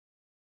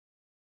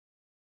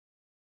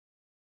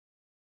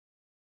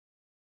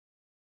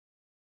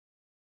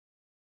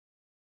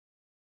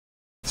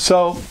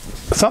So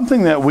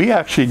something that we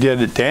actually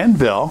did at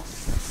Danville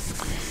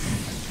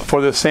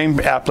for the same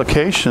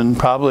application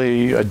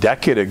probably a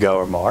decade ago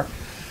or more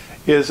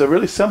is a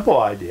really simple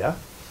idea.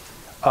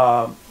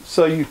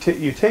 So you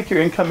take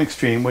your incoming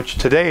stream, which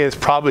today is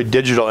probably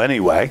digital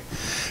anyway,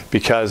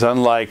 because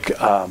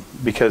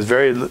because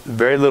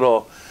very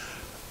little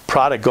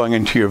product going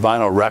into your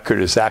vinyl record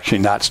is actually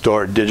not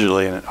stored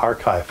digitally in an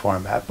archive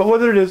format. But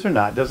whether it is or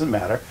not, doesn't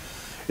matter.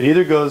 It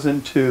either goes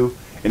into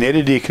an A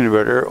to D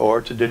converter or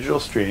to digital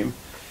stream,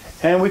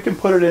 and we can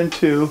put it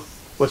into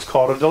what's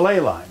called a delay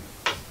line.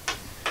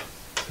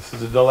 This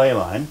is a delay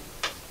line.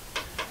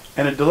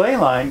 And a delay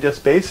line,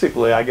 just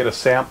basically, I get a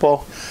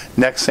sample,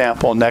 next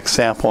sample, next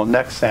sample,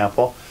 next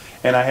sample,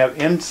 and I have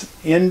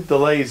in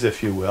delays,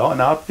 if you will, and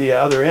out the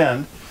other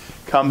end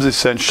comes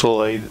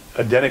essentially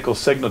identical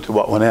signal to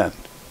what went in.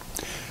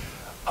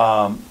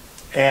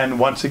 And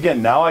once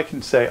again, now I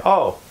can say,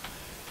 oh,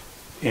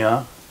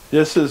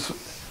 this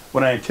is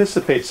when I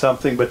anticipate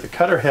something, but the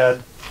cutter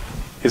head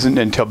isn't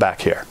until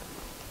back here.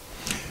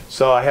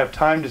 So I have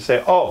time to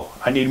say, oh,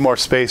 I need more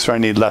space or I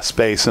need less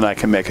space, and I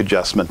can make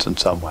adjustments in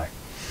some way.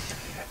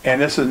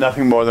 And this is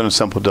nothing more than a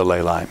simple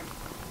delay line.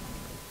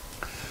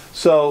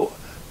 So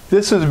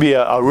this would be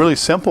a really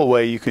simple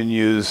way you can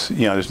use,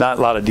 there's not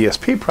a lot of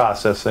DSP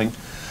processing.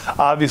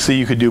 Obviously,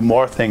 you could do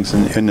more things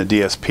in the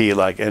DSP,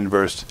 like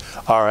inverse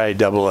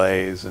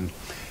RAAs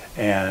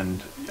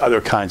and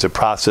other kinds of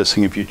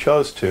processing if you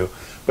chose to.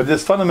 But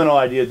this fundamental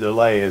idea of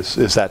delay is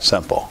that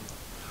simple.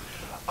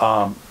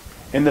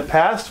 In the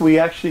past, we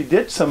actually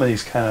did some of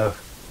these kind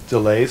of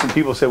delays, and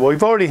people say, well,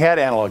 we've already had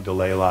analog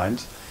delay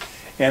lines.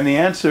 And the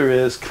answer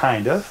is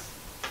kind of.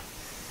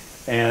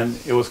 And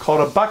it was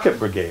called a bucket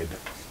brigade.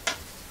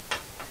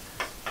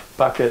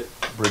 Bucket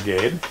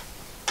brigade.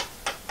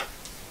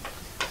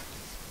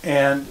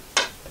 And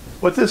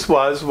what this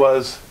was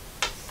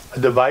a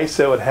device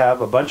that would have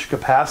a bunch of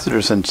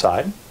capacitors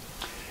inside.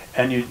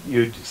 And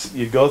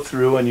you'd go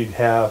through and you'd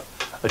have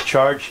a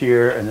charge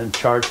here and then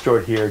charge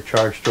stored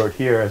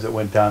here as it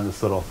went down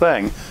this little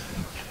thing.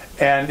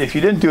 And if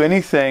you didn't do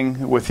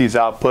anything with these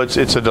outputs,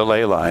 it's a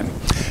delay line.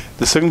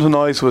 The signal to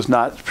noise was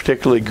not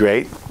particularly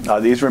great.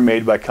 These were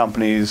made by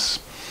companies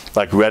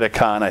like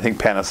Redicon. I think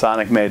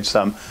Panasonic made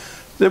some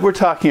that we're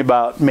talking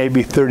about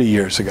maybe 30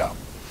 years ago.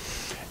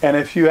 And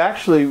if you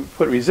actually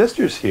put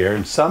resistors here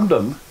and summed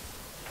them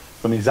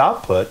from these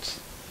outputs,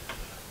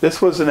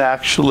 this was an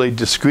actually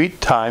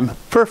discrete time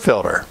FIR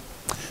filter.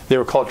 They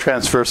were called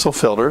transversal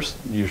filters,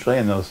 usually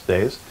in those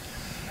days.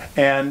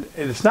 And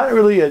it's not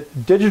really a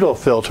digital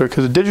filter,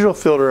 because a digital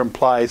filter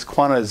implies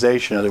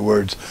quantization, in other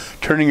words,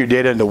 turning your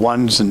data into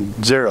ones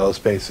and zeros,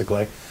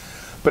 basically.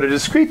 But a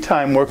discrete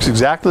time works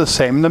exactly the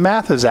same, and the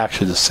math is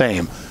actually the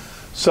same.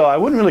 So I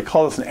wouldn't really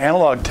call this an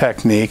analog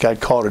technique.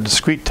 I'd call it a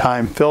discrete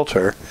time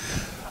filter.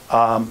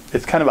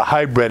 It's kind of a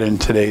hybrid in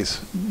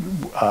today's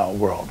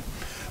world.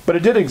 But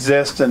it did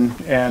exist,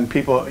 and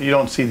people, you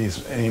don't see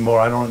these anymore.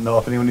 I don't know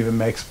if anyone even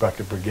makes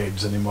bucket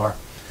brigades anymore.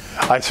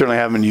 I certainly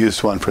haven't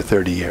used one for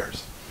 30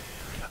 years.